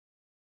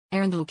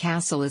Arundel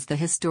Castle is the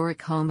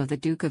historic home of the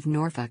Duke of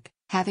Norfolk,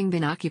 having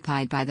been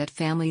occupied by that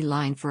family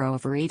line for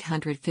over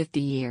 850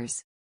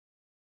 years.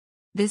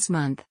 This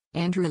month,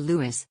 Andrew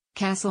Lewis,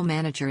 castle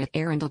manager at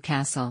Arundel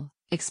Castle,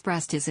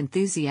 expressed his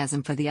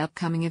enthusiasm for the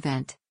upcoming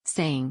event,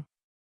 saying,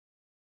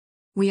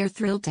 "We are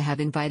thrilled to have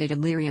invited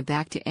Illyria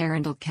back to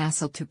Arundel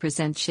Castle to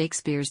present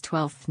Shakespeare's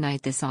Twelfth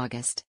Night this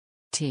August.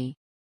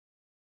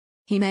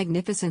 The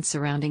magnificent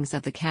surroundings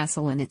of the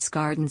castle and its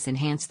gardens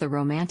enhance the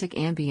romantic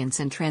ambience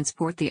and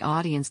transport the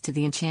audience to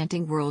the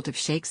enchanting world of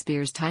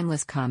Shakespeare's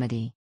timeless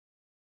comedy.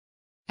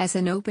 As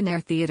an open-air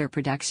theater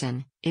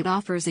production, it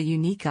offers a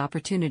unique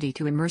opportunity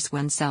to immerse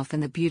oneself in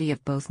the beauty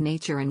of both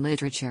nature and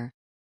literature.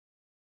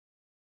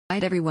 I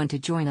invite everyone to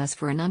join us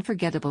for an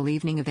unforgettable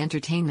evening of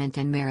entertainment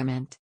and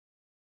merriment."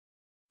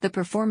 The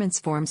performance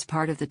forms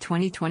part of the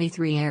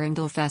 2023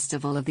 Arundel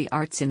Festival of the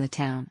Arts in the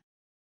town.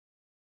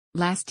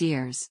 Last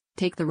year's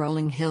Take the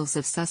Rolling Hills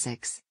of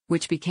Sussex,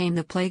 which became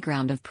the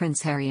playground of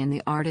Prince Harry and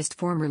the artist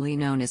formerly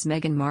known as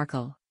Meghan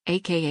Markle,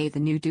 aka the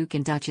new Duke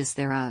and Duchess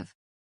thereof.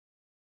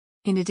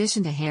 In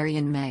addition to Harry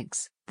and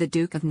Meg's, the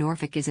Duke of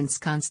Norfolk is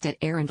ensconced at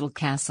Arundel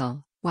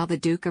Castle, while the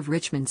Duke of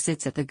Richmond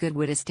sits at the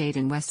Goodwood Estate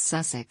in West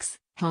Sussex,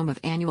 home of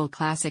annual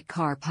classic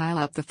car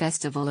pile-up the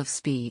Festival of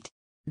Speed.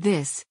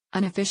 This,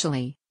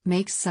 unofficially,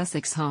 makes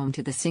Sussex home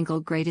to the single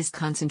greatest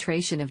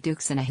concentration of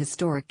dukes in a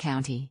historic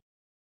county.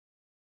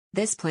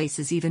 This place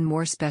is even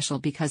more special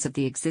because of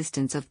the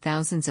existence of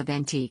thousands of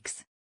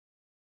antiques.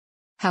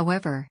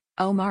 However,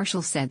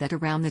 Marshall said that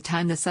around the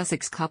time the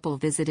Sussex couple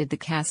visited the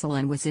castle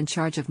and was in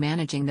charge of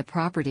managing the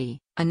property,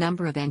 a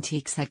number of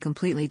antiques had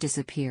completely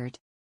disappeared.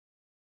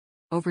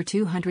 Over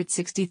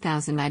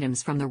 260,000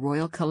 items from the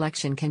Royal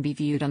Collection can be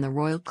viewed on the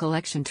Royal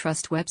Collection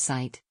Trust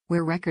website,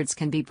 where records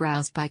can be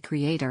browsed by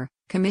creator,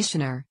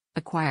 commissioner,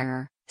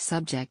 acquirer,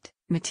 subject,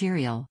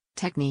 material,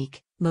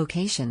 technique,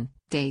 location,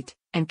 date,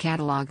 and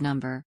catalog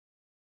number.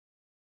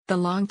 The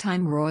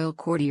longtime royal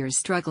courtiers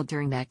struggled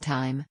during that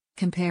time,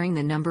 comparing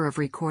the number of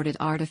recorded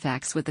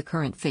artifacts with the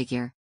current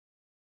figure.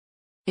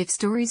 If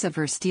stories of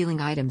her stealing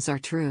items are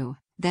true,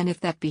 then if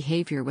that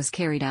behavior was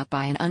carried out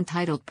by an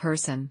untitled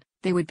person,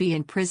 they would be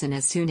in prison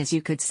as soon as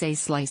you could say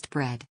sliced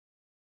bread.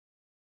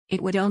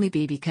 It would only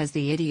be because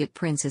the idiot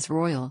prince is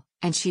royal,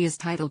 and she is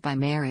titled by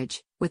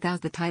marriage.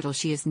 Without the title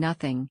she is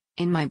nothing.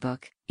 In my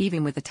book,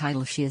 even with the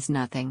title she is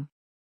nothing.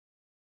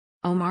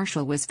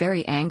 Marshall was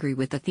very angry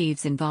with the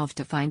thieves involved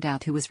to find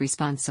out who was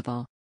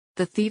responsible.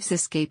 The thieves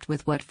escaped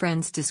with what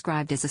friends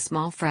described as a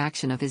small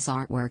fraction of his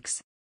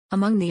artworks.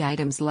 Among the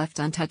items left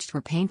untouched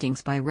were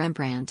paintings by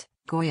Rembrandt,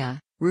 Goya,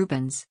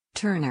 Rubens,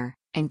 Turner,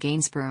 and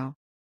Gainsborough.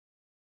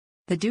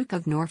 The Duke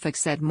of Norfolk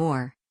said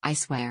more, "I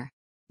swear.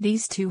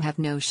 These two have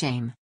no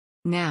shame.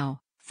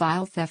 Now,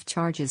 file theft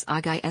charges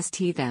against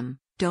them,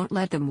 don't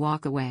let them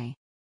walk away.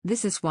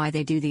 This is why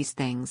they do these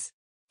things.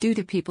 Due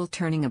to people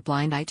turning a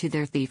blind eye to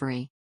their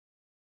thievery."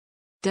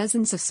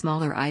 Dozens of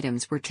smaller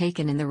items were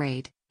taken in the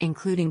raid,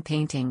 including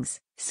paintings,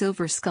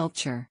 silver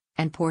sculpture,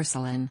 and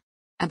porcelain.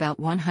 About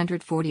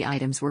 140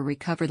 items were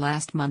recovered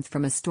last month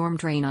from a storm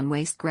drain on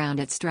waste ground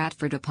at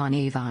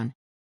Stratford-upon-Avon.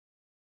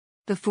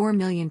 The £4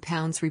 million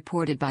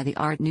reported by the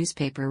art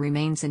newspaper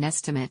remains an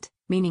estimate,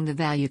 meaning the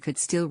value could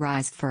still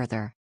rise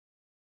further.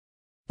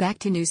 Back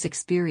to news.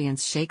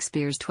 Experience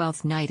Shakespeare's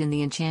Twelfth Night in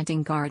the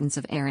enchanting gardens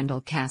of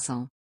Arundel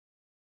Castle.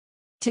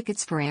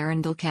 Tickets for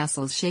Arundel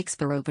Castle's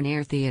Shakespeare Open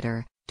Air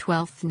Theatre,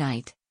 Twelfth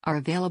Night, are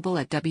available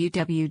at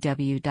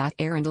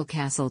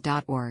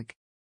www.arundelcastle.org.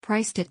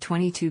 Priced at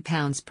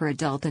 £22 per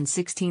adult and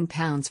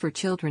 £16 for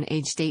children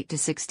aged 8 to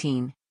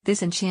 16,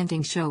 this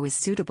enchanting show is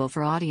suitable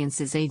for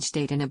audiences aged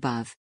 8 and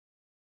above.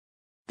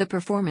 The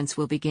performance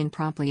will begin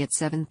promptly at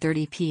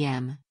 7:30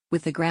 p.m.,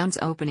 with the grounds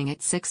opening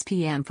at 6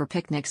 p.m. for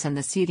picnics and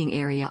the seating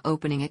area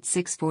opening at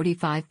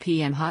 6:45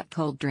 p.m.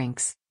 Hot-cold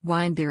drinks,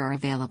 wine, beer are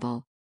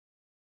available.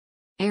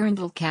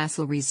 Arundel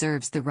Castle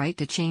reserves the right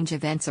to change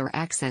events or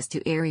access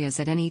to areas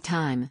at any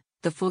time.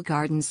 The full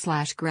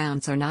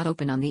gardens/grounds are not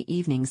open on the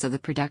evenings of the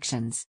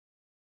productions.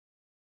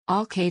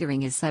 All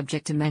catering is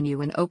subject to menu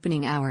and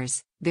opening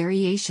hours,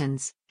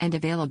 variations, and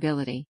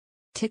availability.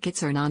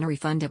 Tickets are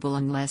non-refundable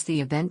unless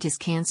the event is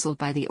cancelled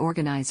by the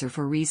organizer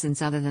for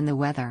reasons other than the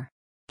weather.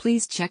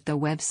 Please check the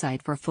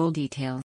website for full details.